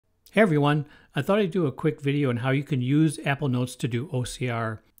Hey everyone, I thought I'd do a quick video on how you can use Apple Notes to do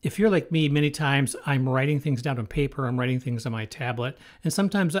OCR. If you're like me, many times I'm writing things down on paper, I'm writing things on my tablet, and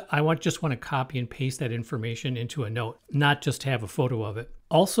sometimes I just want to copy and paste that information into a note, not just have a photo of it.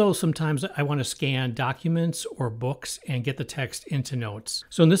 Also, sometimes I want to scan documents or books and get the text into notes.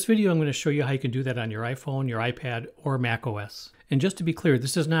 So in this video, I'm going to show you how you can do that on your iPhone, your iPad, or macOS. And just to be clear,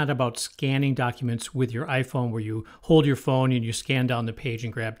 this is not about scanning documents with your iPhone where you hold your phone and you scan down the page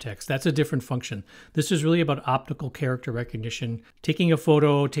and grab text. That's a different function. This is really about optical character recognition, taking a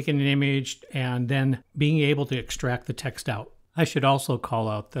photo, taking an image, and then being able to extract the text out. I should also call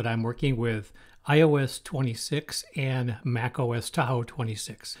out that I'm working with iOS 26 and macOS Tahoe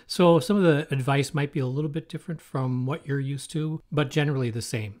 26. So some of the advice might be a little bit different from what you're used to, but generally the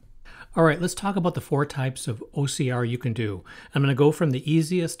same. All right, let's talk about the 4 types of OCR you can do. I'm going to go from the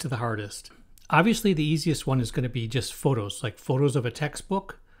easiest to the hardest. Obviously, the easiest one is going to be just photos, like photos of a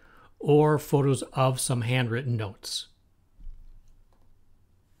textbook or photos of some handwritten notes.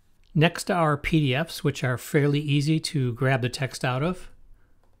 Next are PDFs, which are fairly easy to grab the text out of.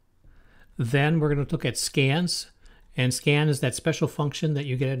 Then we're going to look at scans. And scan is that special function that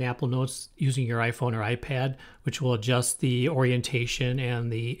you get in Apple Notes using your iPhone or iPad, which will adjust the orientation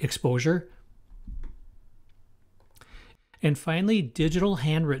and the exposure. And finally, digital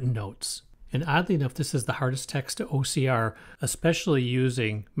handwritten notes. And oddly enough, this is the hardest text to OCR, especially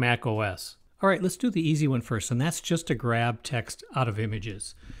using macOS. All right, let's do the easy one first, and that's just to grab text out of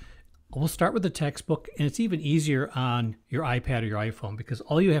images. We'll start with the textbook, and it's even easier on your iPad or your iPhone because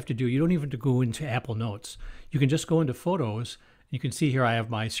all you have to do, you don't even have to go into Apple Notes. You can just go into Photos. You can see here I have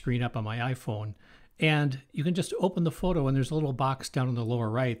my screen up on my iPhone, and you can just open the photo, and there's a little box down in the lower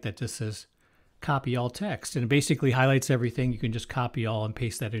right that just says Copy All Text, and it basically highlights everything. You can just copy all and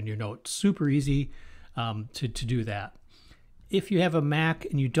paste that in your note. Super easy to do that. If you have a Mac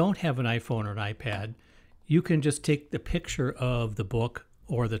and you don't have an iPhone or an iPad, you can just take the picture of the book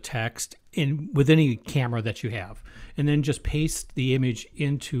or the text with any camera that you have, and then just paste the image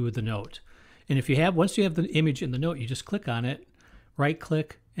into the note. And if you have, once you have the image in the note, you just click on it, right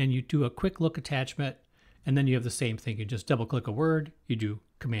click, and you do a quick look attachment, and then you have the same thing. You just double click a word, you do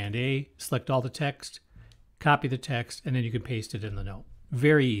Command A, select all the text, copy the text, and then you can paste it in the note.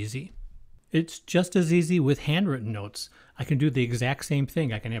 Very easy. It's just as easy with handwritten notes. I can do the exact same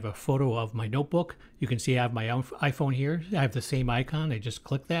thing. I can have a photo of my notebook. You can see I have my own iPhone here. I have the same icon. I just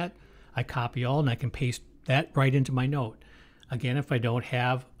click that. I copy all, and I can paste that right into my note. Again, if I don't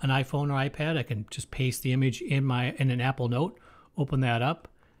have an iPhone or iPad, I can just paste the image in an Apple Note, open that up,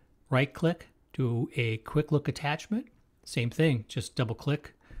 right click, do a quick look attachment. Same thing, just double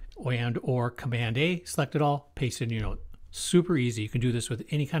click or Command A, select it all, paste it in your note. Super easy. You can do this with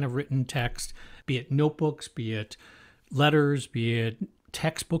any kind of written text, be it notebooks, be it letters, be it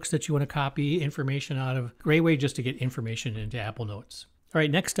textbooks that you want to copy information out of. Great way just to get information into Apple Notes. All right,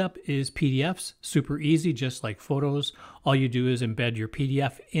 next up is PDFs. Super easy, just like photos. All you do is embed your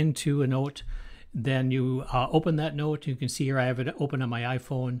PDF into a note. Then you open that note. You can see here I have it open on my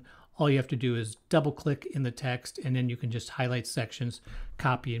iPhone. All you have to do is double click in the text, and then you can just highlight sections,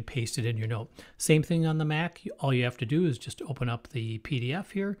 copy and paste it in your note. Same thing on the Mac. All you have to do is just open up the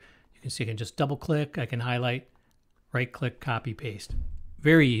PDF here. You can see I can just double click, I can highlight, right click, copy, paste.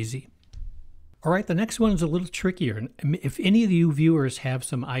 Very easy. All right, the next one is a little trickier. If any of you viewers have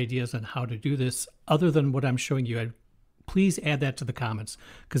some ideas on how to do this other than what I'm showing you, please add that to the comments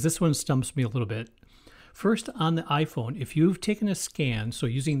because this one stumps me a little bit. First, on the iPhone, if you've taken a scan, so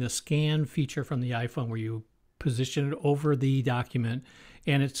using the scan feature from the iPhone where you position it over the document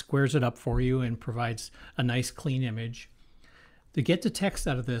and it squares it up for you and provides a nice clean image. To get the text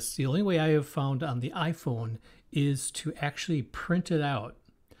out of this, the only way I have found on the iPhone is to actually print it out.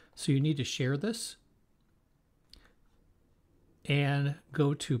 So you need to share this and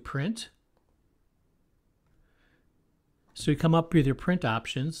go to print. So you come up with your print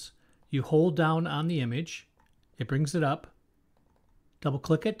options. You hold down on the image, it brings it up, double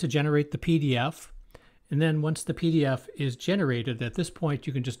click it to generate the PDF, and then once the PDF is generated, at this point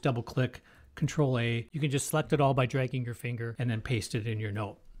you can just double click, Control A, you can just select it all by dragging your finger and then paste it in your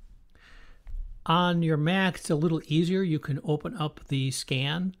note. On your Mac, it's a little easier. You can open up the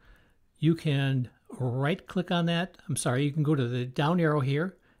scan, you can right click on that, you can go to the down arrow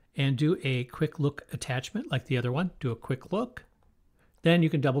here and do a quick look attachment like the other one, do a quick look. Then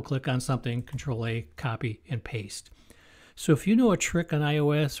you can double click on something, Control A, copy, and paste. So if you know a trick on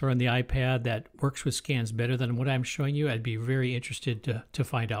iOS or on the iPad that works with scans better than what I'm showing you, I'd be very interested to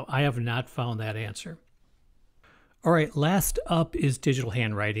find out. I have not found that answer. All right, last up is digital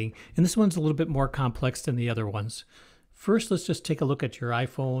handwriting, and this one's a little bit more complex than the other ones. First, let's just take a look at your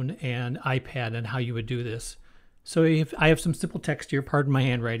iPhone and iPad and how you would do this. So I have some simple text here. Pardon my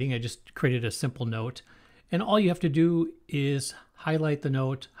handwriting. I just created a simple note. And all you have to do is highlight the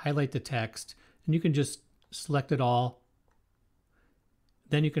note, highlight the text, and you can just select it all.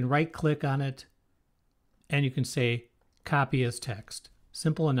 Then you can right click on it and you can say copy as text.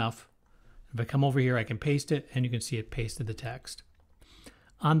 Simple enough. If I come over here, I can paste it and you can see it pasted the text.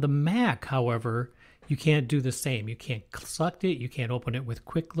 On the Mac, however, you can't do the same. You can't select it. You can't open it with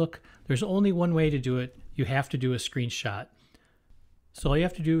Quick Look. There's only one way to do it. You have to do a screenshot. So all you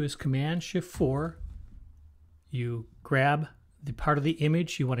have to do is Command-Shift-4. You grab the part of the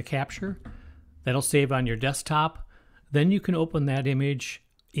image you want to capture. That'll save on your desktop. Then you can open that image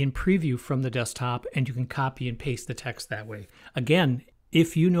in preview from the desktop and you can copy and paste the text that way. Again,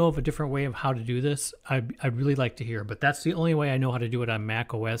 if you know of a different way of how to do this, I'd really like to hear, but that's the only way I know how to do it on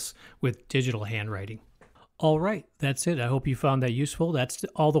macOS with digital handwriting. All right, that's it. I hope you found that useful. That's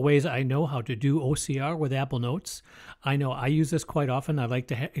all the ways I know how to do OCR with Apple Notes. I know I use this quite often. I like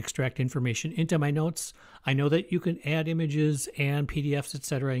to extract information into my notes. I know that you can add images and PDFs,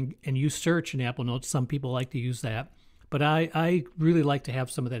 etc., and use search in Apple Notes. Some people like to use that. But I really like to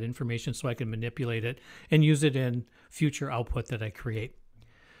have some of that information so I can manipulate it and use it in future output that I create.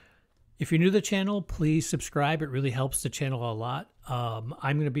 If you're new to the channel, please subscribe. It really helps the channel a lot. I'm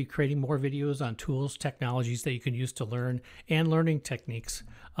going to be creating more videos on tools, technologies that you can use to learn, and learning techniques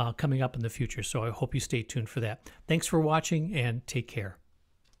coming up in the future. So I hope you stay tuned for that. Thanks for watching and take care.